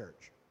the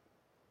church.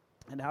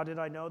 And how did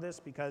I know this?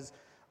 Because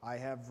I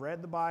have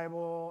read the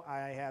Bible, I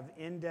have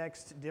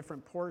indexed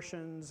different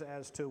portions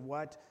as to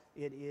what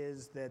it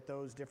is that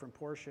those different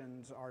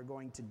portions are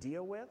going to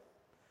deal with.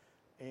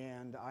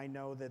 And I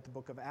know that the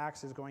book of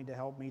Acts is going to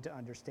help me to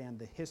understand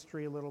the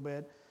history a little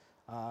bit.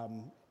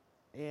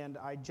 And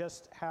I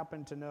just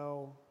happen to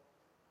know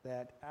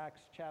that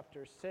Acts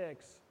chapter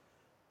 6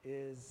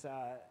 is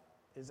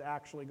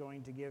actually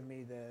going to give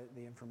me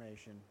the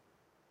information.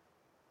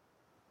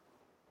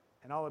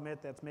 And I'll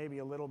admit that's maybe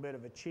a little bit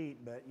of a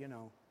cheat, but you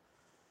know,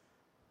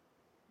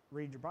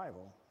 read your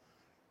Bible.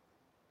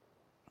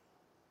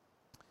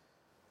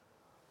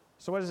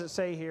 So what does it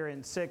say here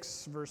in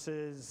 6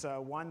 verses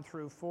 1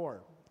 through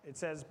 4? It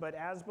says, "But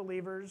as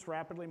believers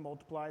rapidly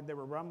multiplied, there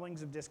were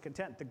rumblings of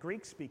discontent. The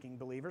Greek-speaking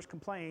believers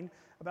complained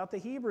about the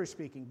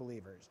Hebrew-speaking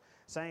believers,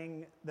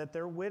 saying that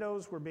their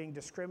widows were being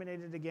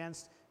discriminated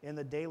against in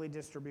the daily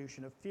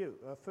distribution of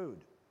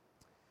food.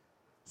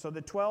 So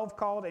the 12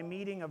 called a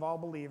meeting of all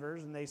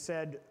believers, and they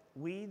said,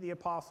 'We, the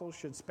apostles,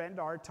 should spend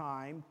our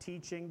time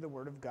teaching the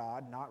word of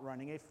God, not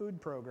running a food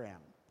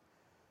program.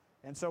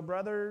 And so,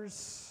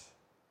 brothers,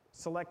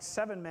 select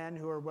 7 men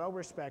who are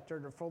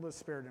well-respected, are full of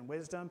spirit and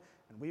wisdom,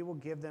 and we will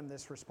give them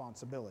this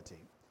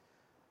responsibility.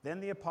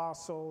 Then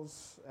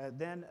apostles,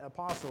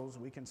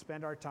 we can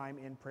spend our time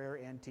in prayer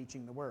and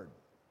teaching the word.'"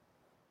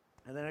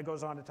 And then it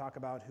goes on to talk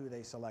about who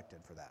they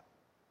selected for that.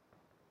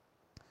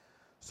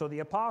 So the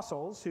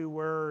apostles, who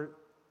were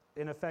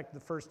in effect the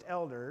first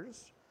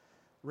elders,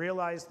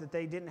 realized that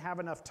they didn't have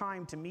enough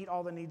time to meet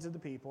all the needs of the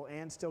people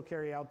and still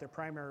carry out their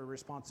primary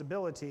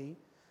responsibility,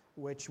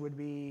 which would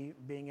be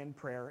being in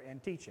prayer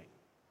and teaching,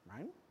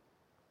 right?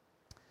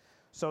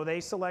 So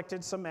they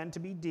selected some men to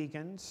be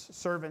deacons,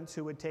 servants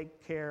who would take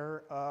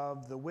care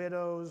of the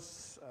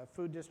widows,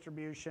 food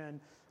distribution,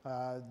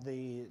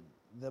 the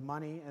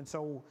money. And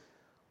so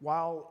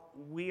while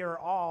we are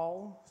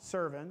all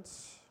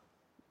servants,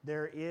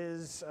 there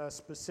is a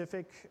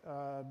specific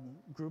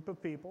group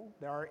of people.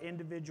 There are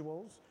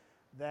individuals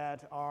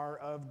that are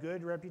of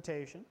good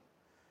reputation,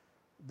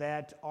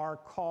 that are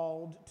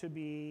called to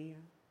be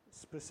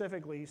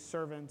specifically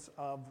servants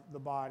of the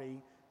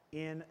body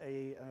in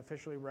an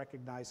officially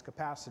recognized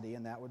capacity,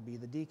 and that would be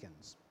the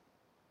deacons.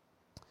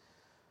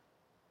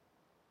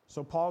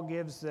 So Paul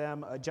gives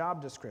them a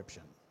job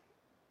description.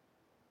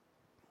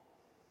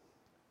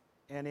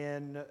 And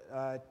in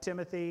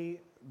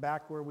Timothy,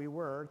 back where we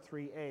were,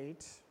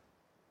 3:8,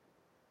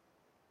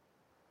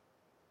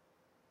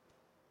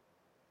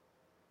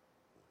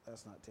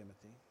 that's not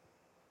Timothy.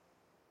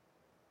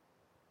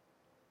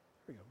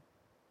 Here we go.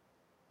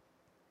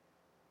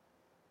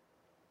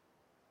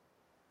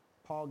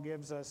 Paul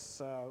gives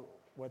us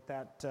what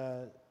that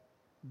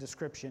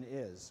description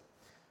is.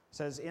 It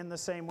says, in the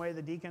same way,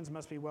 the deacons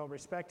must be well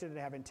respected and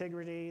have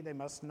integrity. They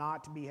must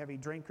not be heavy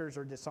drinkers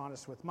or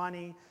dishonest with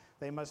money.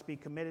 They must be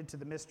committed to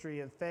the mystery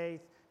of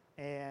faith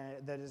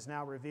that is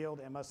now revealed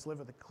and must live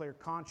with a clear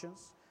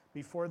conscience.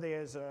 Before they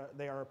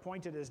are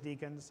appointed as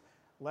deacons,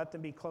 let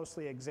them be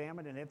closely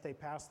examined, and if they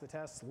pass the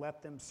test,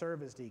 let them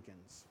serve as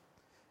deacons.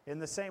 In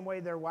the same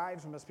way, their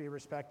wives must be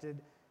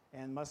respected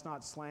and must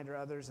not slander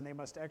others, and they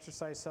must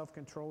exercise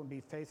self-control and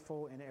be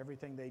faithful in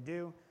everything they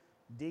do.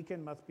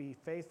 Deacon must be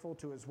faithful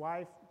to his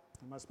wife,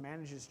 must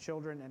manage his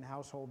children and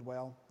household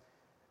well,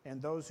 and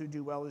those who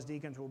do well as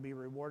deacons will be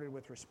rewarded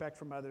with respect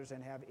from others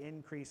and have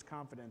increased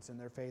confidence in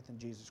their faith in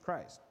Jesus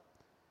Christ.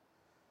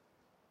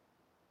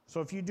 So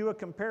if you do a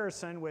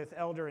comparison with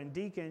elder and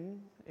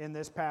deacon in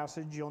this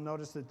passage, you'll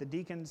notice that the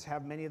deacons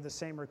have many of the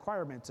same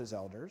requirements as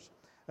elders,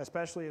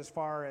 especially as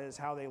far as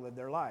how they live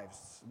their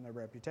lives and their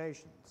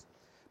reputations.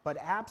 But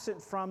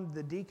absent from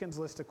the deacon's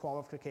list of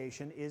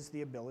qualification is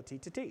the ability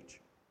to teach.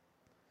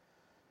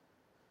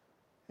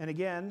 And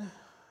again,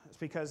 it's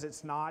because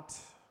it's not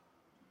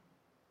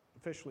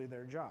officially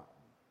their job.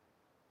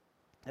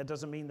 That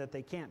doesn't mean that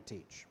they can't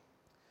teach.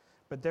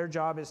 But their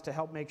job is to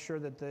help make sure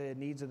that the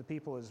needs of the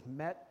people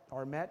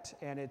are met,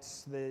 and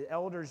it's the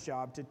elder's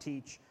job to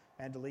teach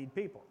and to lead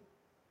people.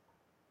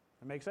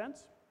 That make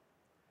sense?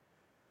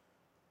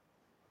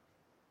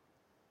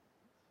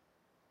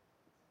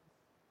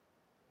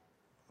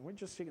 We're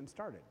just getting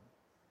started.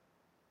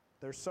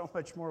 There's so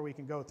much more we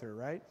can go through,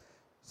 right?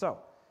 So,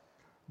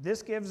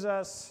 this gives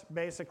us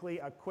basically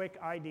a quick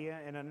idea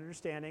and an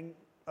understanding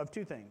of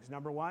two things.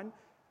 Number one,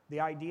 the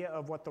idea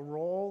of what the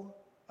role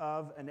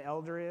of an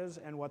elder is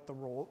and what the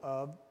role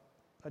of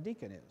a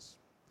deacon is.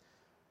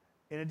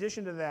 In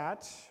addition to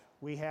that,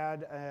 we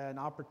had an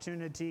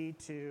opportunity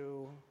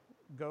to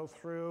go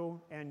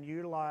through and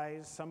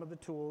utilize some of the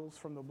tools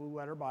from the Blue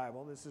Letter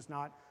Bible. This is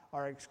not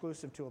our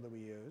exclusive tool that we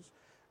use,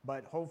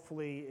 but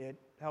hopefully it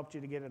helped you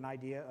to get an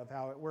idea of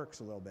how it works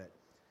a little bit.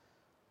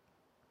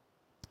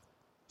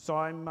 So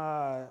I'm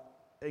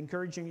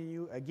encouraging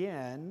you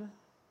again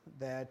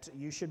that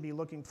you should be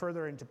looking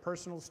further into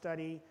personal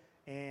study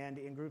and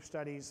in group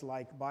studies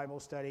like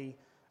Bible study.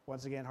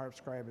 Once again,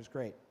 HarpScribe is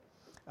great.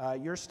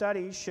 Your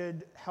studies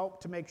should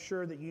help to make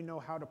sure that you know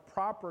how to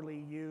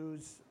properly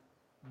use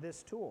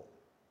this tool.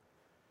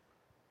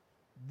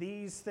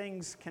 These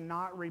things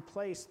cannot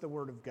replace the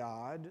Word of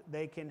God.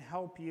 They can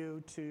help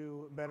you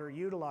to better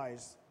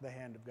utilize the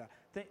hand of God.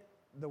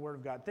 The Word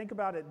of God. Think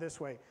about it this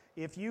way.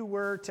 If you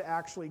were to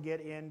actually get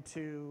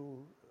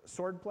into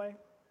swordplay,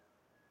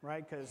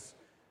 right, because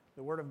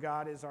the Word of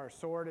God is our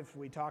sword, if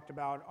we talked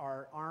about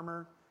our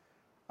armor,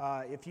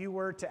 if you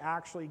were to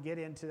actually get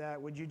into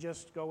that, would you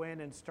just go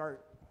in and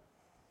start?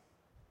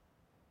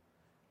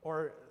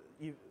 Or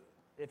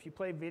if you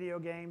play video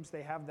games,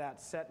 they have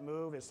that set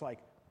move. It's like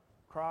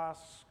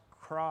cross,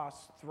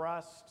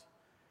 thrust,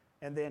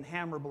 and then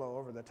hammer blow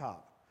over the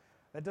top.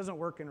 That doesn't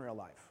work in real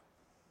life.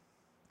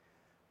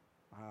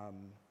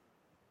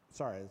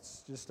 Sorry,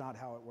 it's just not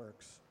how it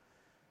works.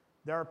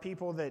 There are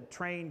people that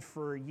train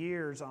for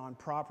years on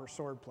proper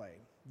swordplay.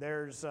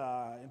 There's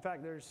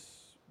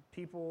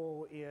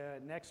people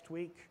next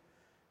week.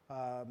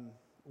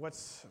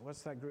 What's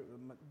that group?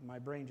 My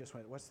brain just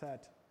went. What's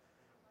that?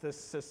 The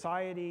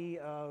Society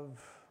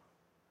of.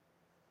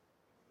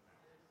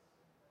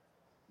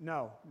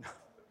 No.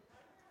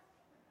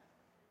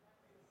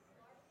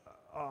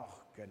 Oh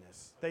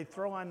goodness! They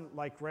throw on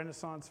like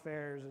Renaissance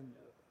fairs and.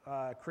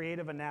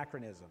 Creative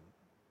anachronism,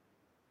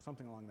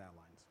 something along that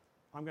lines.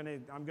 I'm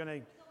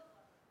gonna.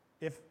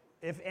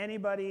 If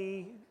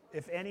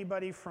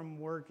anybody from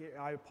work,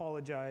 I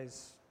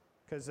apologize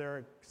because there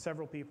are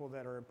several people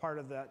that are a part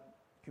of that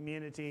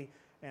community,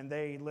 and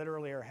they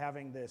literally are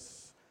having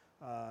this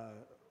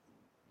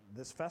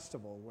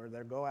festival where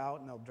they'll go out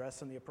and they'll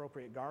dress in the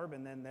appropriate garb,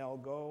 and then they'll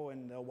go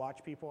and they'll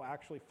watch people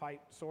actually fight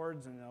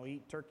swords, and they'll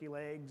eat turkey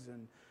legs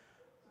and.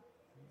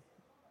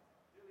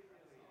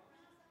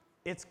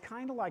 It's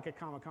kind of like a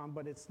Comic-Con,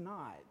 but it's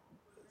not.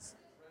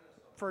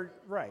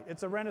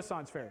 It's a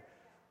Renaissance fair.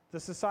 The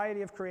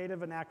Society of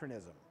Creative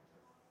Anachronism.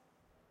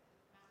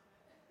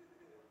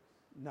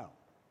 No.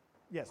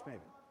 Yes,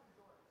 maybe.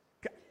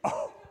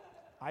 Oh,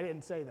 I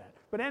didn't say that.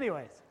 But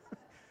anyways,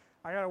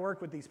 I got to work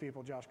with these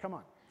people, Josh. Come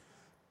on.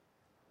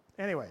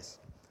 Anyways,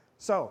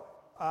 so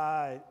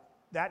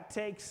that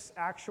takes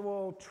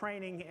actual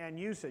training and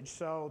usage.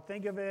 So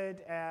think of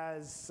it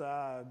as...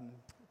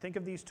 Think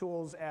of these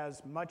tools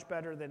as much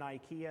better than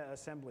IKEA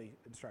assembly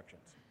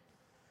instructions.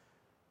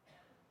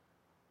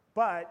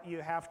 But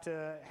you have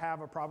to have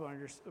a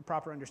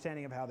proper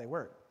understanding of how they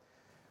work.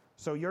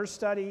 So your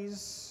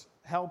studies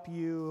help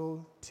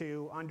you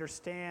to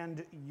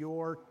understand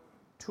your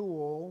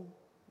tool,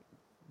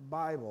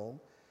 Bible,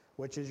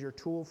 which is your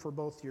tool for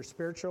both your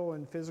spiritual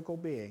and physical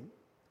being,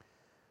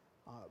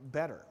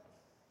 better.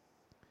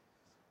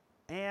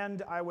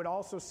 And I would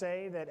also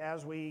say that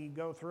as we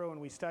go through and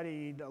we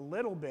studied a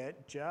little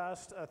bit,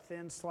 just a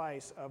thin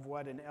slice of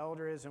what an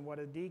elder is and what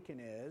a deacon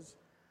is,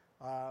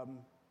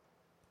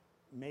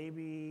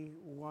 maybe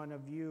one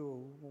of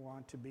you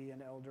want to be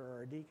an elder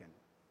or a deacon.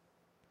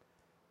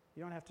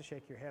 You don't have to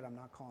shake your head. I'm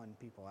not calling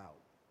people out.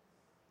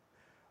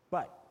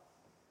 But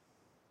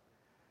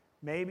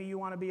maybe you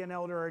want to be an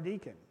elder or a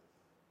deacon.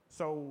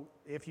 So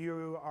if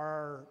you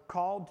are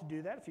called to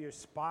do that, if you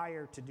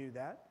aspire to do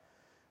that,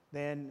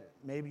 then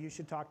maybe you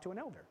should talk to an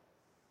elder.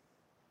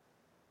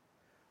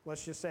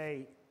 Let's just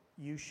say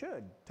you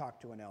should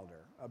talk to an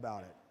elder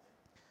about it.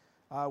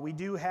 We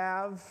do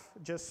have,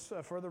 just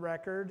for the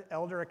record,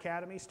 Elder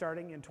Academy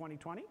starting in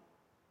 2020.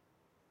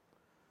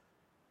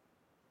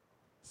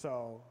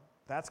 So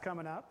that's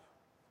coming up.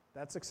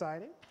 That's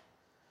exciting.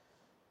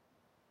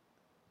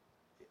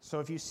 So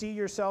if you see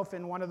yourself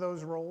in one of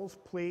those roles,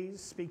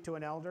 please speak to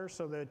an elder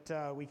so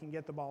that we can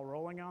get the ball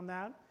rolling on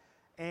that.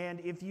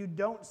 And if you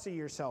don't see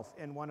yourself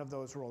in one of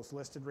those roles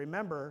listed,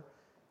 remember,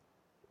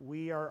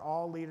 we are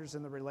all leaders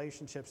in the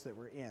relationships that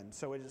we're in.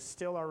 So it is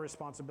still our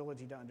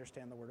responsibility to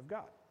understand the Word of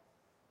God.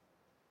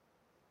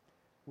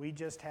 We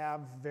just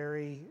have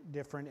very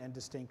different and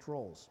distinct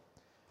roles.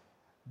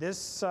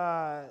 This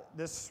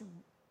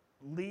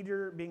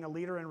leader, being a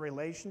leader in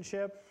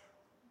relationship,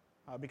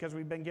 because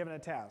we've been given a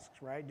task,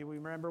 right? Do we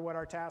remember what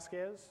our task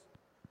is?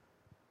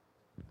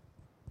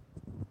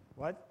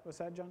 What? What's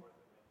that, John?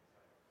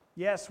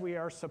 Yes, we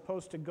are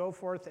supposed to go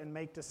forth and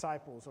make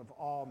disciples of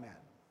all men.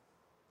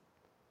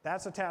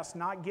 That's a task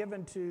not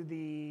given to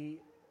the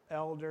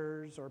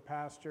elders or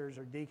pastors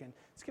or deacons.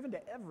 It's given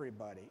to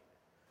everybody.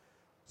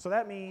 So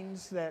that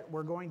means that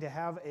we're going to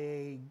have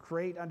a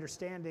great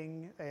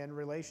understanding and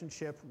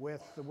relationship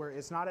with the Word.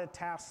 It's not a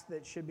task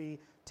that should be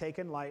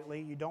taken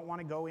lightly. You don't want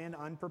to go in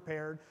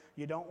unprepared.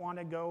 You don't want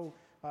to go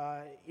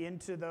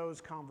into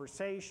those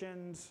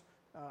conversations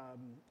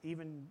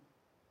even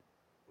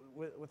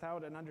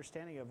without an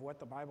understanding of what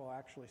the Bible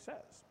actually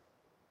says.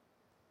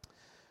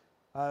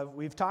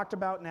 We've talked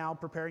about now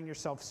preparing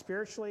yourself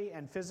spiritually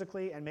and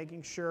physically and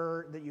making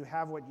sure that you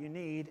have what you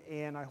need.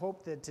 And I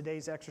hope that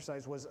today's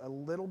exercise was a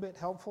little bit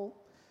helpful.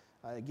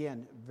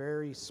 Again,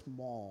 very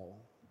small.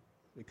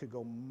 It could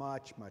go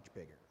much, much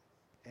bigger.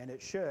 And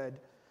it should.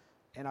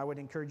 And I would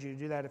encourage you to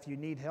do that. If you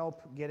need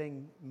help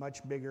getting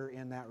much bigger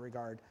in that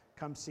regard,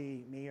 come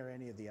see me or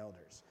any of the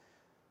elders.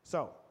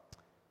 So,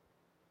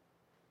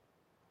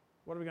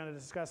 what are we going to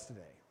discuss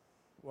today?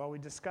 Well, we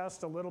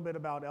discussed a little bit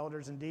about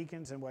elders and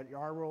deacons and what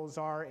our roles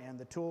are and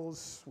the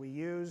tools we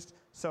used.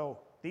 So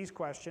these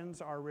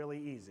questions are really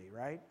easy,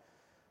 right?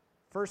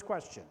 First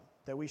question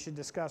that we should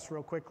discuss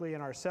real quickly in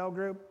our cell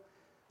group.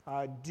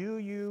 Do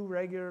you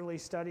regularly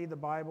study the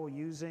Bible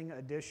using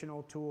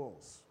additional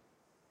tools?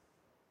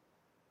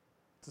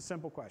 It's a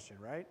simple question,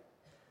 right?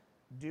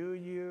 Do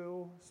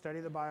you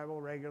study the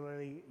Bible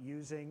regularly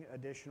using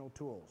additional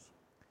tools?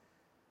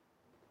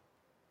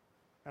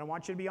 And I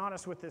want you to be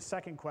honest with this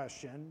second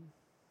question.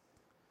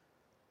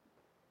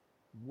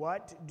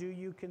 What do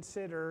you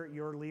consider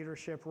your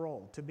leadership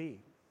role to be?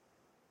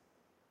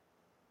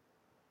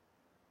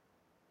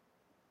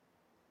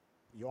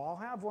 You all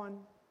have one.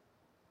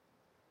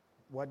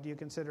 What do you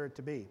consider it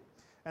to be?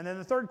 And then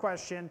the third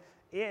question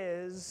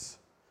is,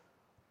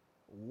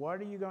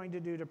 what are you going to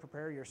do to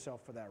prepare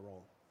yourself for that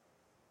role?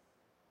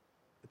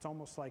 It's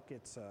almost like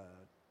it's a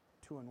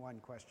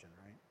two-in-one question,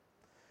 right?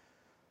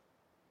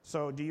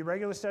 So do you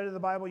regularly study the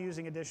Bible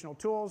using additional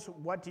tools?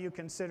 What do you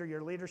consider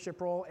your leadership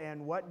role?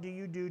 And what do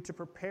you do to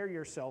prepare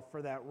yourself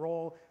for that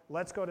role?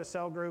 Let's go to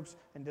cell groups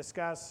and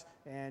discuss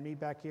and meet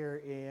back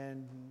here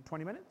in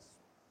 20 minutes.